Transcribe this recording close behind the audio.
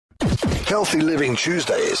Healthy Living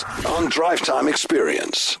Tuesdays on Drive Time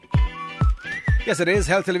Experience. Yes, it is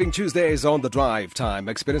Healthy Living Tuesdays on the Drive Time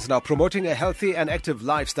Experience. Now, promoting a healthy and active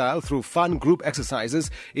lifestyle through fun group exercises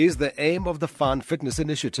is the aim of the Fun Fitness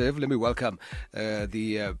Initiative. Let me welcome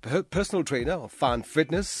the personal trainer of Fun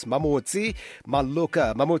Fitness, Mamotse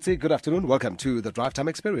Makoma. Mamotse, good afternoon. Welcome to the Drive Time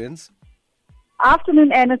Experience.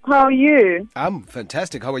 Afternoon, Ernest. How are you? I'm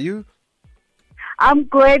fantastic. How are you? I'm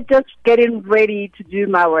great. Just getting ready to do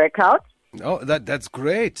my workout. Oh, that's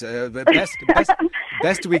great.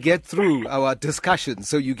 Best we get through our discussion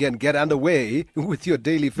so you can get underway with your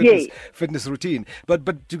daily fitness routine.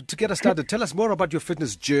 But to get us started, tell us more about your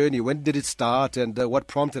fitness journey. When did it start and what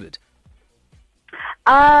prompted it?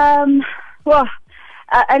 And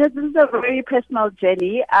this is a very personal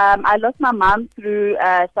journey. I lost my mom through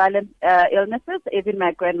silent illnesses, even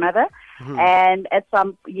my grandmother. Mm-hmm. And at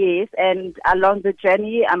some years, and along the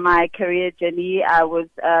journey, my career journey, I was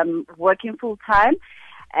working full time,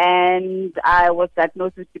 and I was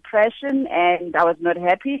diagnosed with depression, and I was not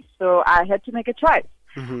happy, so I had to make a choice.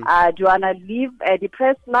 Mm-hmm. Do I want to live a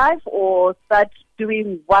depressed life or start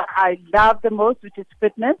doing what I love the most, which is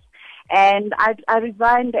fitness? And I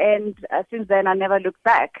resigned, and since then I never looked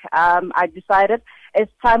back. I decided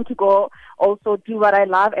it's time to go also do what I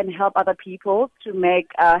love and help other people to make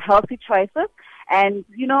healthy choices. And,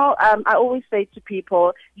 I always say to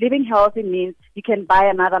people, living healthy means you can buy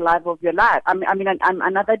another life of your life.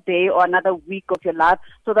 Another day or another week of your life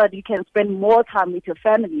so that you can spend more time with your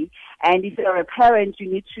family. And if you're a parent,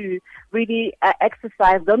 you need to really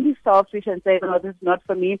exercise. Don't be selfish and say, no, this is not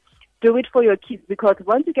for me. Do it for your kids, because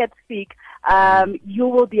once you get sick, you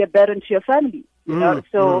will be a burden to your family.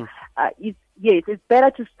 It's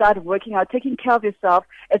better to start working out, taking care of yourself.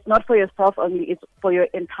 It's not for yourself only, it's for your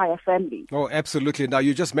entire family. Oh, absolutely. Now,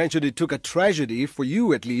 you just mentioned it took a tragedy for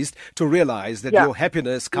you, at least, to realize that your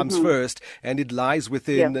happiness comes first, and it lies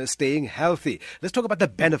within staying healthy. Let's talk about the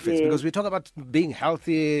benefits, because we talk about being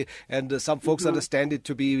healthy, and some folks understand it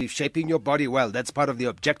to be shaping your body well. That's part of the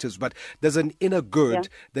objectives, but there's an inner good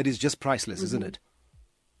that is just priceless, isn't it?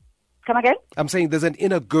 Come again? I'm saying there's an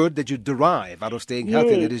inner good that you derive out of staying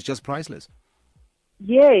healthy that is just priceless.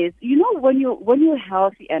 Yes, when you're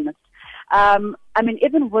healthy, Ernest,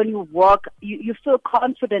 even when you walk, you feel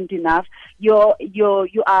confident enough. You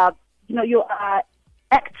are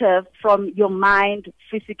active from your mind,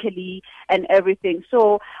 physically, and everything.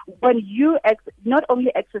 So when you not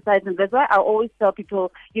only exercise, and that's why I always tell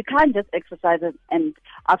people you can't just exercise and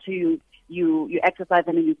after you exercise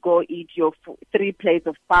and then you go eat your 3 plates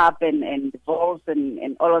of pap and balls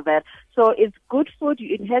and all of that. So it's good food.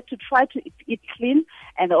 You have to try to eat clean,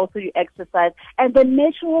 and also you exercise. And the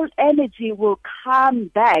natural energy will come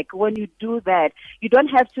back when you do that. You don't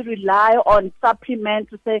have to rely on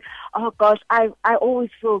supplements to say, oh gosh, I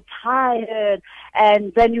always feel tired.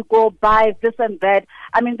 And then you go buy this and that.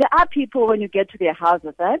 There are people when you get to their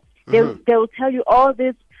houses, right? Mm-hmm. They'll tell you all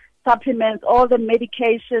this supplements, all the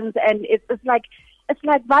medications, and it's like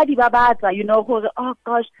Vadi Babata, who, oh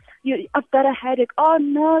gosh, I've got a headache. Oh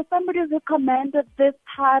no, somebody's recommended this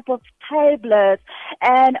type of tablets,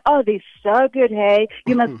 and oh, they're so good, hey,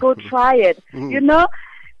 you must go try it.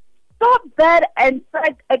 Stop that and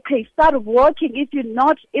start walking.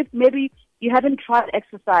 If maybe you haven't tried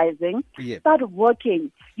exercising, start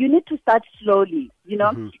walking. You need to start slowly,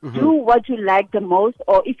 do what you like the most,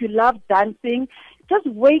 or if you love dancing, just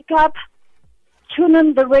wake up, tune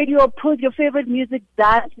on the radio, put your favorite music,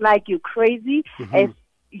 dance like you're crazy. As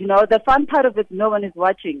the fun part of it, no one is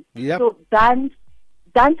watching. Yep. So dance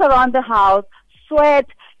around the house, sweat.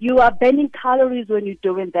 You are burning calories when you're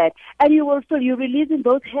doing that, and you're releasing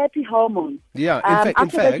those happy hormones. Yeah, in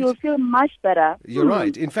fact, that you'll feel much better. You're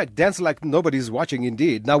right. In fact, dance like nobody's watching.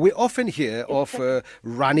 Indeed. Now we often hear of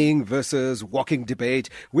running versus walking debate.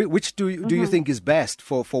 Which do you think is best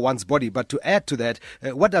for one's body? But to add to that,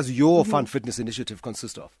 what does your Fun Fitness initiative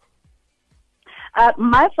consist of?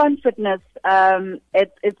 My Fun Fitness,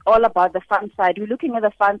 it's all about the fun side. We're looking at the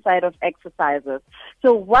fun side of exercises.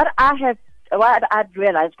 So what I've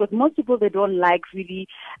realized, because most people, they don't like really,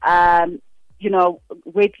 weightlifting,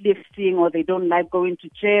 or they don't like going to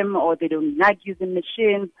gym, or they don't like using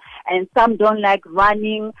machines, and some don't like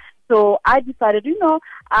running. So I decided,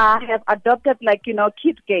 I have adopted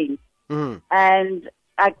kids games, and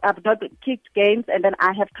I've adopted kids games, and then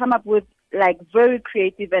I have come up with very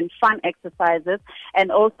creative and fun exercises,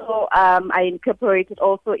 and also I incorporated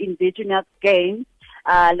also indigenous games.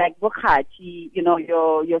 Like Bokhachi,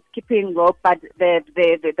 your skipping rope, but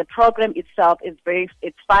the program itself is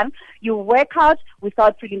it's fun. You work out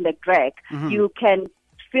without feeling the drag. Mm-hmm. You can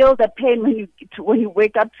feel the pain when you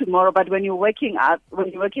wake up tomorrow, but when you're working out,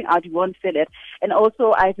 you won't feel it. And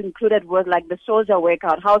also, I've included words like the soldier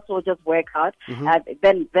workout, how soldiers work out.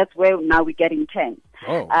 Then that's where now we get intense.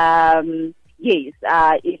 Oh. Yes,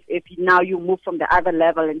 if now you move from the other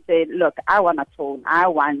level and say, look, I want to tone, I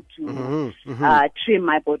want to trim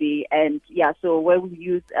my body, and so where we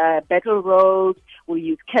use battle ropes, we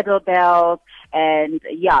use kettlebells, and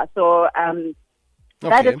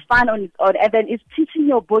that is fun on its own, and then it's teaching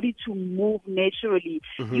your body to move naturally.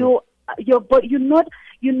 Your body, you're not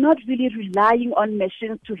really relying on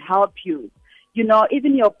machines to help you. You know,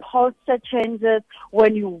 even your posture changes.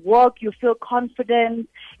 When you walk, you feel confident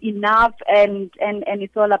enough, and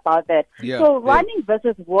it's all about that. So running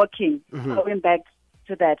versus walking, going back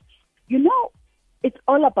to that, you know, it's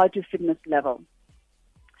all about your fitness level.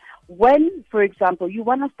 When, for example, you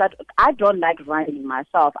want to start, I don't like running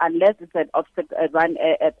myself unless it's an obstacle,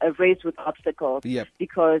 a race with obstacles,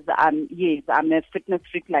 because I'm a fitness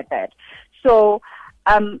freak like that. So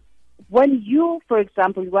when you, for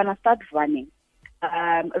example, you want to start running,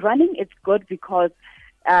 running is good because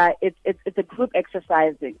it's a group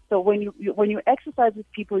exercising. So when you exercise with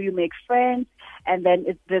people, you make friends, and then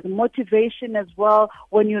there's motivation as well.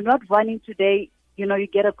 When you're not running today, you know, you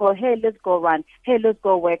get a call, hey, let's go run, hey, let's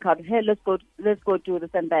go work out, hey, let's go do this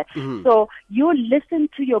and that. So you listen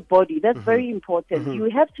to your body. That's very important. You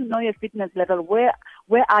have to know your fitness level. Where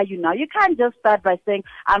are you now? You can't just start by saying,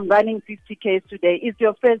 I'm running 50 Ks today. It's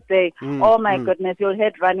your first day. Oh my goodness, you'll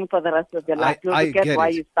head running for the rest of your life. You'll forget why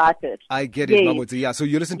you started. I get it, Mamotse. Yeah, so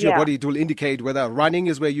you listen to your body. It will indicate whether running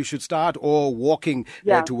is where you should start or walking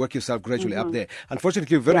to work yourself gradually up there.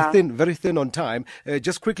 Unfortunately, very thin on time.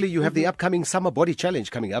 Just quickly, you have the upcoming Summer Body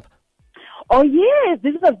Challenge coming up. Oh, yes.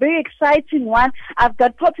 This is a very exciting one. I've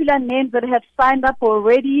got popular names that have signed up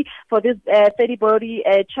already for this 30 Body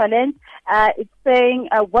Challenge. It's saying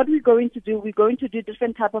what we're going to do. We're going to do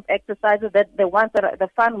different type of exercises, that the ones that are the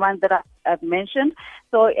fun ones that I've mentioned.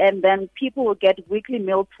 So, and then people will get weekly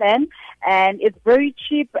meal plan, and it's very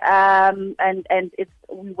cheap. And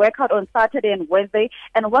we work out on Saturday and Wednesday.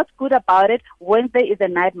 And what's good about it, Wednesday is a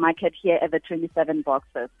night market here at the 27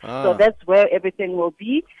 boxes. So that's where everything will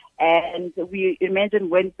be. And we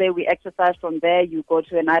imagine Wednesday we exercise, from there you go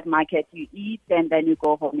to a night market, you eat, and then you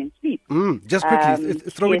go home and sleep. Just quickly,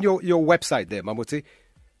 throw in your website there, Mamotse.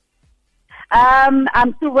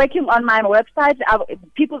 I'm still working on my website.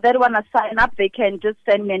 People that want to sign up, they can just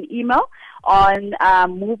send me an email on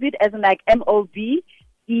Move It, as in like MOVEAT,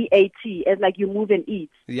 as like you move and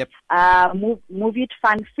eat. Move It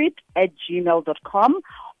Funfit at gmail.com,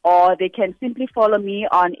 or they can simply follow me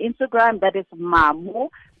on Instagram. That is Mamo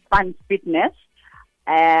Fun Fitness,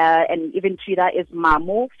 and even Twitter is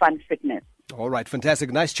Mamo Fun Fitness. All right,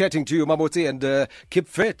 fantastic. Nice chatting to you, Mamotse, and keep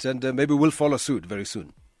fit, and maybe we'll follow suit very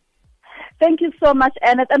soon. Thank you so much,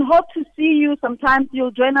 Annette, and hope to see you sometimes.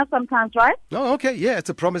 You'll join us sometimes, right? Oh, okay. Yeah, it's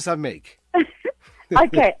a promise I make.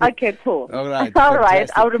 Okay, cool. All right. All right,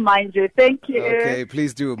 I'll remind you. Thank you. Okay,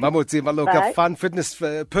 please do. Mamotse Makoma, Fun Fitness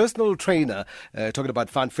personal trainer, talking about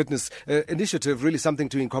Fun Fitness initiative, really something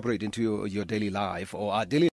to incorporate into your daily life or our daily